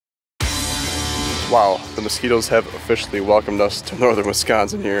Wow, the mosquitoes have officially welcomed us to northern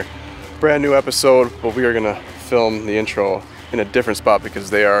Wisconsin here. Brand new episode, but we are gonna film the intro in a different spot because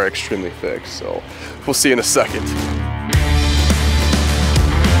they are extremely thick. So we'll see in a second.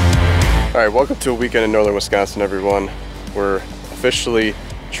 All right, welcome to a weekend in northern Wisconsin, everyone. We're officially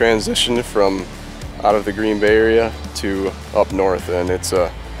transitioned from out of the Green Bay area to up north, and it's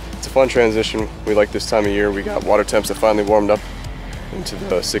a fun transition. We like this time of year. We got water temps that finally warmed up into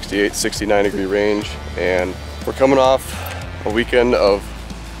the 68, 69 degree range, and we're coming off a weekend of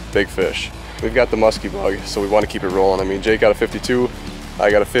big fish. We've got the musky bug, so we want to keep it rolling. I mean, Jake got a 52,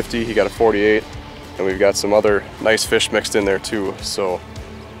 I got a 50, he got a 48, and we've got some other nice fish mixed in there too. So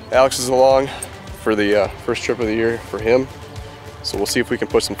Alex is along for the first trip of the year for him, so we'll see if we can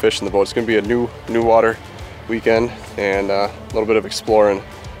put some fish in the boat. It's going to be a new water weekend and a little bit of exploring,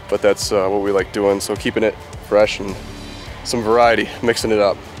 but that's what we like doing, so keeping it fresh and some variety, mixing it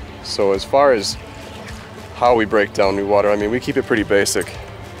up. So as far as how we break down new water, I mean, we keep it pretty basic,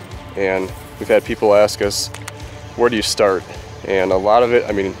 and we've had people ask us, where do you start? And a lot of it,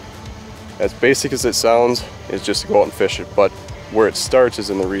 I mean, as basic as it sounds, is just to go out and fish it, but where it starts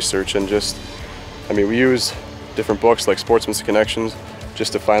is in the research, and just, I mean, we use different books like Sportsman's Connections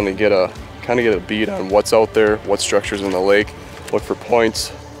just to finally get a beat on what's out there, what structures in the lake, look for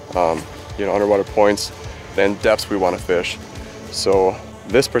points, you know, underwater points, and depths we want to fish. So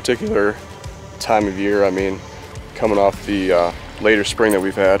this particular time of year, I mean, coming off the later spring that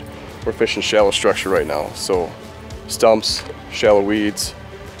we've had, we're fishing shallow structure right now. So stumps, shallow weeds,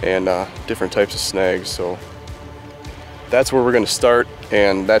 and different types of snags. So that's where we're going to start,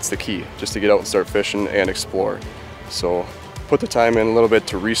 and that's the key, just to get out and start fishing and explore. So put the time in a little bit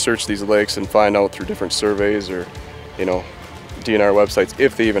to research these lakes and find out through different surveys or, you know, DNR websites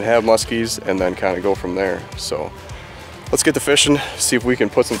if they even have muskies, and then kind of go from there. So let's get to fishing, see if we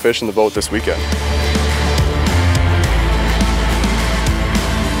can put some fish in the boat this weekend.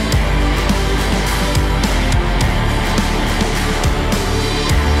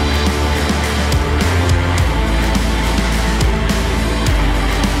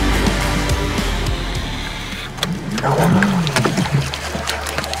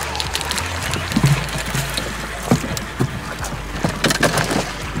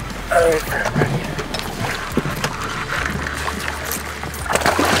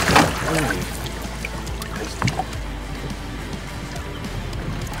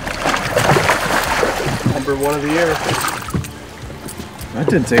 Number one of the year. That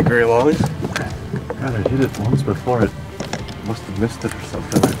didn't take very long. God, I hit it once before. It must have missed it or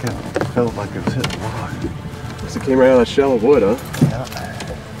something. I felt like it was hitting a log. Because it came right out of that shallow wood, huh? Yeah.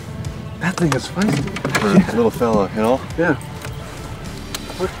 That thing is feisty for a little fella, you know? Yeah.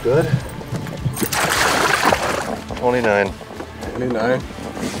 Looked good. 29. 29.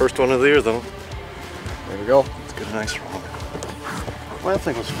 First one of the year, though. There we go. Let's get a nice roll. Well, that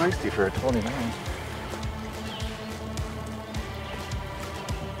thing was feisty for a 29.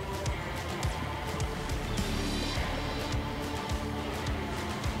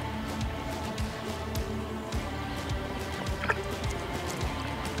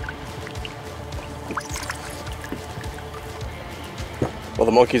 Well,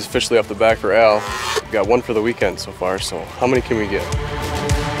 the monkey's officially off the back for Al. We've got one for the weekend so far, so how many can we get?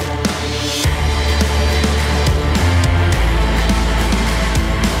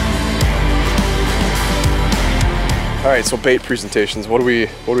 All right, so bait presentations. What are we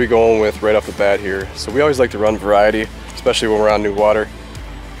going with right off the bat here? So we always like to run variety, especially when we're on new water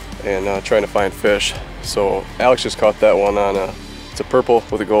and trying to find fish. So Alex just caught that one on it's a purple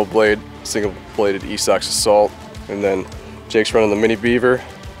with a gold blade, single bladed Esox Assault, and then Jake's running the mini beaver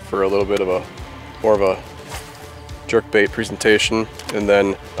for a little bit of more of a jerk bait presentation, and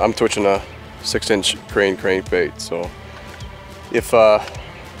then I'm twitching a 6-inch crane crankbait. So if I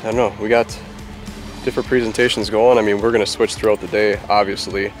don't know, we got different presentations going. I mean, we're gonna switch throughout the day,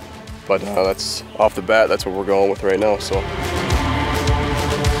 obviously, but that's off the bat. That's what we're going with right now. So.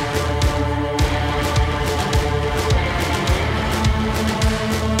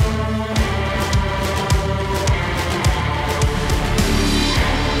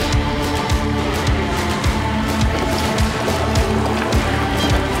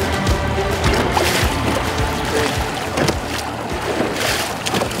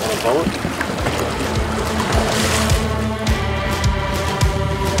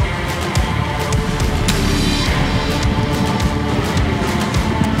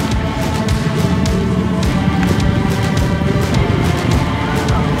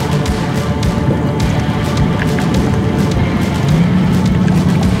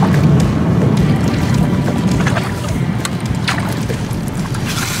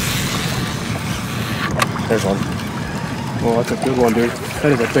 There's one. Oh, that's a good one, dude.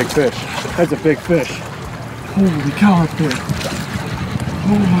 That is a big fish. That's a big fish. Holy cow, that's big.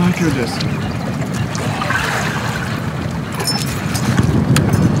 Oh my goodness.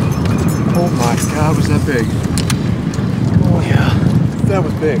 Oh my God, was that big? Oh yeah, that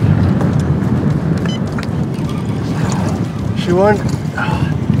was big. She won.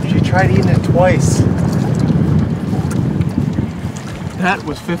 She tried eating it twice. That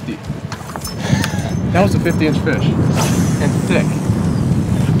was 50. That was a 50-inch fish. And thick.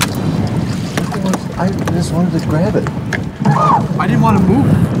 I just wanted to grab it. I didn't want to move.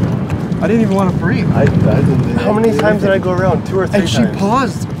 I didn't even want to breathe. How many times did I go around? 2 or 3 times. And she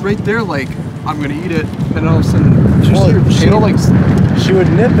paused right there like, I'm going to eat it. And all of a sudden, she would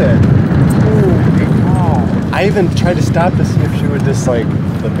nip it. Holy cow. I even tried to stop to see if she would just like,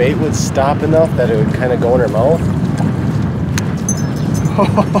 the bait would stop enough that it would kind of go in her mouth.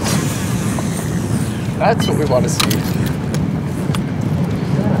 That's what we want to see.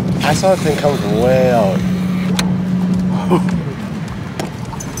 I saw the thing coming way out.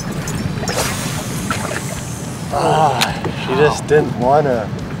 She just didn't want to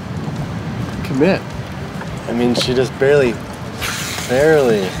commit. I mean, she just barely.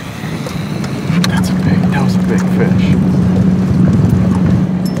 That was a big fish.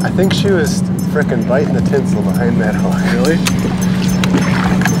 I think she was frickin' biting the tinsel behind that hook. Really?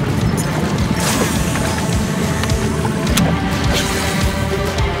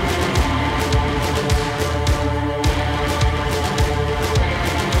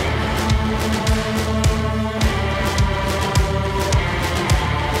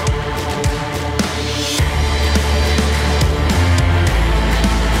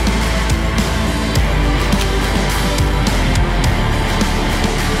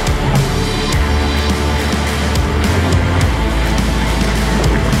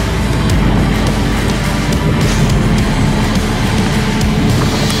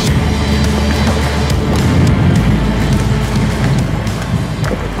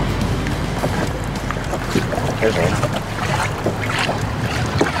 There's one.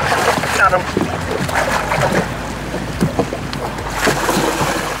 Got him.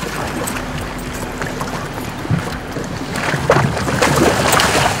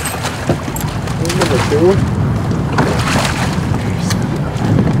 Number 2.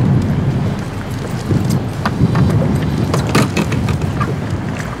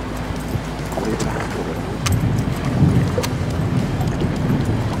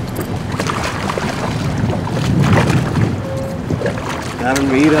 Got him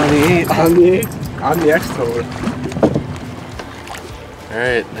beat on the 8. On the 8? On the X-toad.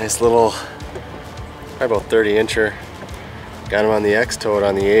 Alright, nice little, probably about 30-incher. Got him on the X-toad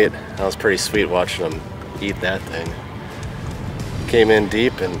on the 8. That was pretty sweet watching him eat that thing. Came in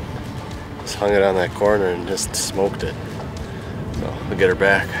deep and just hung it on that corner and just smoked it. So we'll get her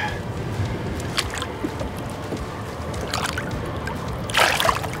back.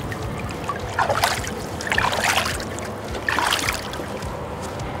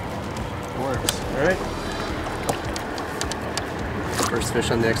 Alright. First fish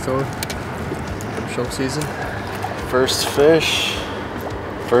on the X-toad. Show season. First fish,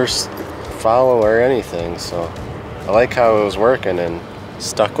 first follow or anything, so I like how it was working and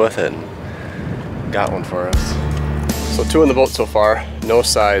stuck with it and got one for us. So 2 in the boat so far, no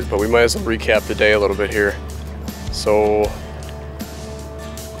size, but we might as well recap the day a little bit here. So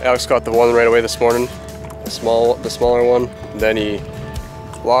Alex caught the one right away this morning, the smaller one. Then he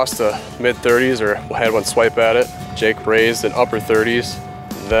lost a mid-30s or had one swipe at it. Jake raised an upper 30s.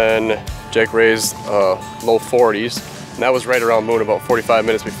 Then Jake raised low 40s. And that was right around moon, about 45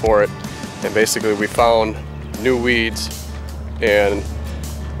 minutes before it. And basically we found new weeds and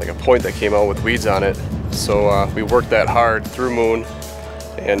like a point that came out with weeds on it. So we worked that hard through moon,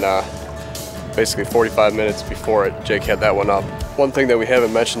 and basically 45 minutes before it, Jake had that one up. One thing that we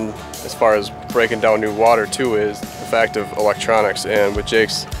haven't mentioned as far as breaking down new water too is the fact of electronics. And with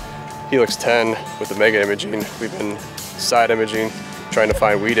Jake's Helix 10 with the mega imaging, we've been side imaging, trying to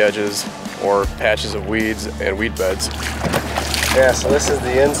find weed edges or patches of weeds and weed beds. Yeah, so this is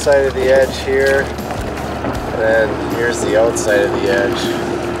the inside of the edge here, and then here's the outside of the edge.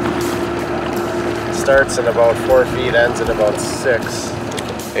 It starts at about 4 feet, ends at about 6.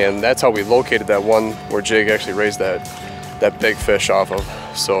 And that's how we located that one where Jake actually raised that big fish off of.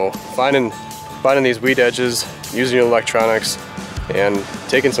 So finding these weed edges, using your electronics, and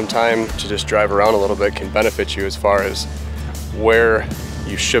taking some time to just drive around a little bit can benefit you as far as where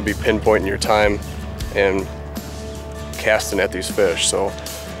you should be pinpointing your time and casting at these fish. So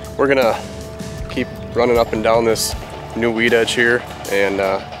we're gonna keep running up and down this new weed edge here and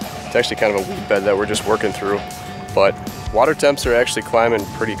It's actually kind of a weed bed that we're just working through. But water temps are actually climbing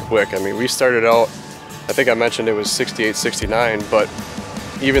pretty quick. I mean, we started out, I think I mentioned it was 68, 69, but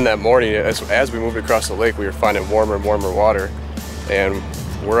even that morning, as we moved across the lake, we were finding warmer and warmer water. And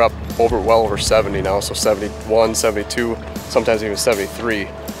we're up well over 70 now, so 71, 72, sometimes even 73.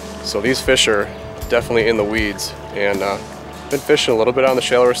 So these fish are definitely in the weeds, and been fishing a little bit on the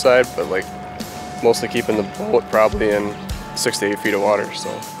shallower side, but like mostly keeping the boat probably in 6 to 8 feet of water. So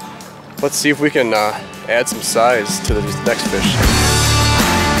let's see if we can add some size to these next fish.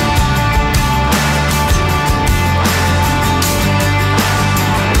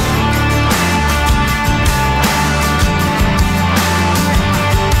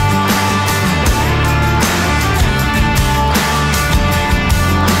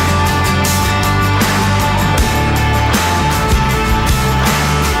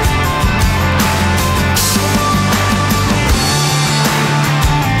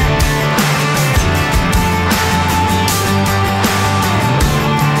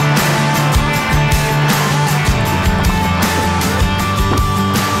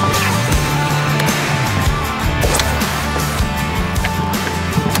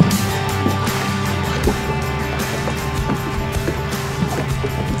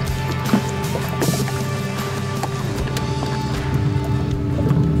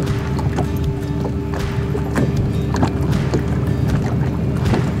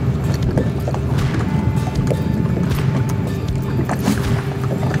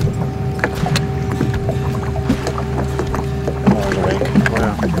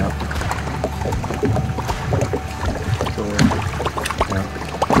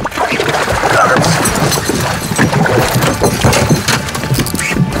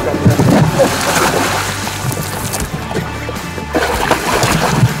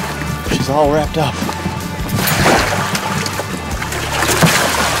 All wrapped up.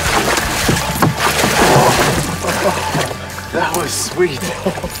 That was sweet.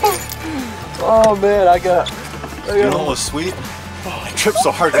 Oh man, I got You know what was sweet? Oh, I tripped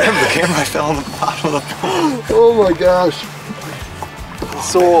so hard. I remember the camera, I fell on the bottom of the pool. Oh my gosh.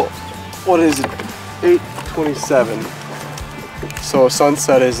 So, what is it? 8:27. So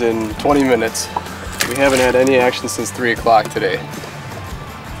sunset is in 20 minutes. We haven't had any action since 3 o'clock today.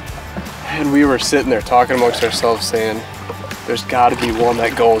 And we were sitting there talking amongst ourselves saying, there's gotta be one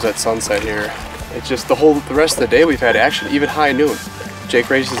that goes at sunset here. It's just the rest of the day we've had action, even high noon. Jake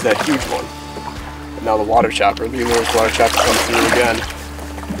raises that huge one. And now the water chopper, the Mueller's water chopper comes through again.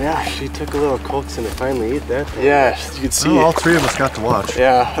 Yeah, she took a little coax and it finally ate that thing. Yeah, you could see. Oh, all three of us got to watch.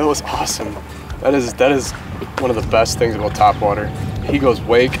 Yeah, that was awesome. That is one of the best things about topwater. He goes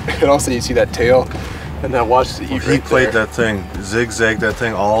wake, and all of a sudden you see that tail, and then watch the eat. He played that thing, zigzagged that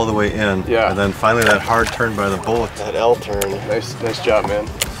thing all the way in. Yeah. And then finally that hard turn by the boat. That L turn. Nice job, man.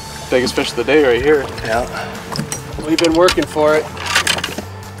 Biggest fish of the day right here. Yeah. We've been working for it.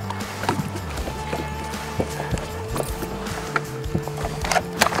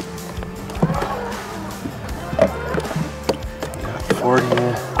 Got 40,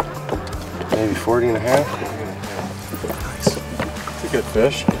 maybe 40 and a half. Nice. It's a good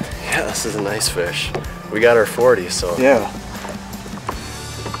fish. Yeah, this is a nice fish. We got our 40, so. Yeah.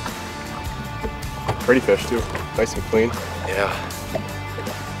 Pretty fish too. Nice and clean. Yeah.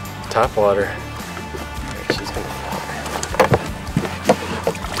 Top water. She's gonna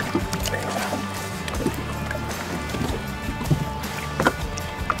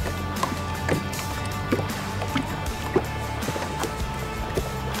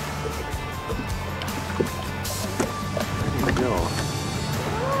There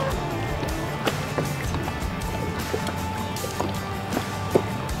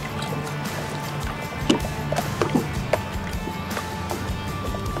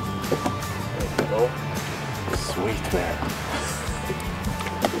you go. Sweet, man.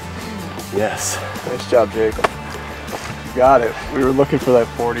 Yes. Nice job, Jake. You got it. We were looking for that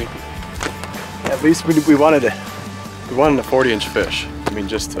 40. At least we wanted a 40-inch fish. I mean,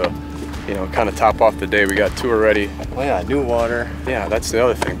 just to, you know, kind of top off the day. We got 2 already. Well, yeah, new water. Yeah, that's the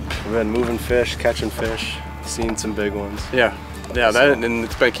other thing. We've been moving fish, catching fish, seen some big ones. Yeah, that and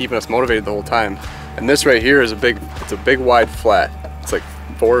it's been keeping us motivated the whole time. And this right here is it's a big wide flat. It's like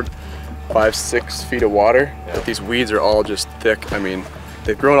 4, 5, 6 feet of water. Yeah. But these weeds are all just thick. I mean,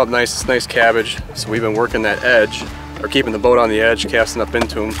 they've grown up nice. It's nice cabbage. So we've been working that edge, or keeping the boat on the edge, casting up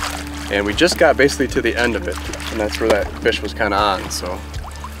into them. And we just got basically to the end of it, and that's where that fish was kind of on. So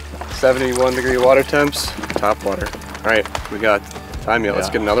 71-degree water temps, top water. All right, we got time yet. Let's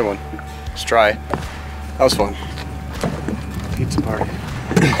get another one. Let's try. That was fun. Pizza party.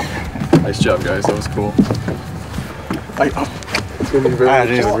 Nice job, guys. That was cool. I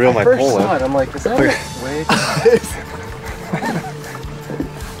didn't even reel my pole in. I'm like, is that a way?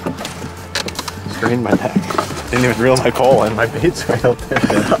 Strained my neck. Didn't even reel my pole in. My bait's right out there.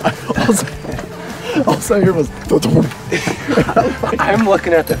 All I hear was. I'm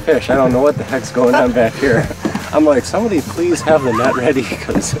looking at the fish. I don't know what the heck's going on back here. I'm like, somebody please have the net ready,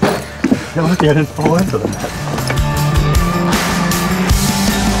 because You're lucky I didn't fall into the net.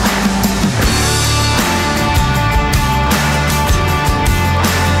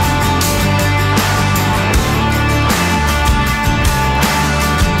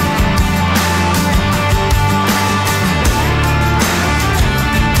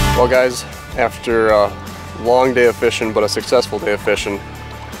 Well guys, after a long day of fishing, but a successful day of fishing,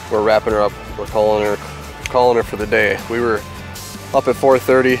 we're wrapping her up. We're calling her for the day. We were up at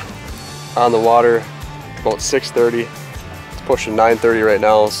 4:30 on the water, about 6:30. It's pushing 9:30 right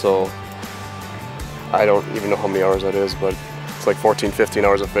now, so I don't even know how many hours that is, but it's like 14, 15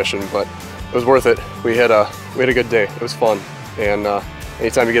 hours of fishing, but it was worth it. We had a good day. It was fun, and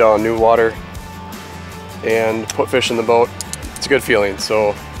anytime you get out on new water and put fish in the boat, it's a good feeling.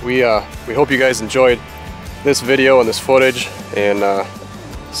 So we hope you guys enjoyed this video and this footage and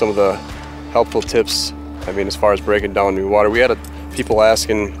some of the helpful tips. I mean, as far as breaking down new water, we had people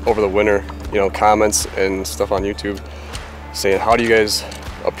asking over the winter, you know, comments and stuff on YouTube saying, how do you guys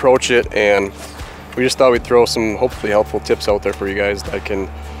approach it? And we just thought we'd throw some hopefully helpful tips out there for you guys that can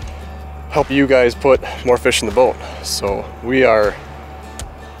help you guys put more fish in the boat. So we are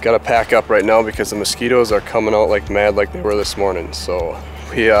gotta pack up right now because the mosquitoes are coming out like mad, like they were this morning. So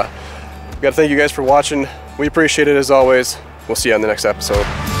we gotta thank you guys for watching. We appreciate it as always. We'll see you on the next episode.